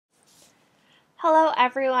Hello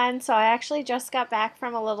everyone. So I actually just got back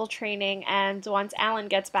from a little training, and once Alan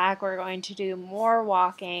gets back, we're going to do more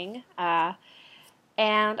walking.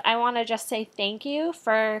 And I want to just say thank you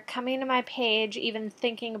for coming to my page, even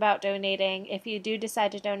thinking about donating. If you do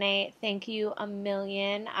decide to donate, thank you a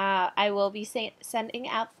million. I will be sending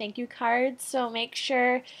out thank you cards, so make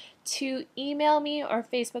sure to email me or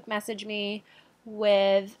Facebook message me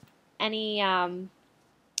with any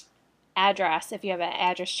address. If you have an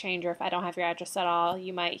address change, or if I don't have your address at all,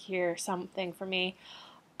 you might hear something from me.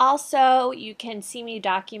 Also, you can see me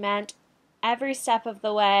document every step of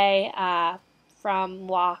the way, from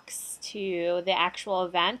walks to the actual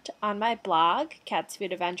event, on my blog, Cat's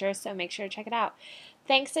Food Adventures, so make sure to check it out.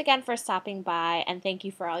 Thanks again for stopping by, and thank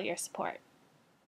you for all your support.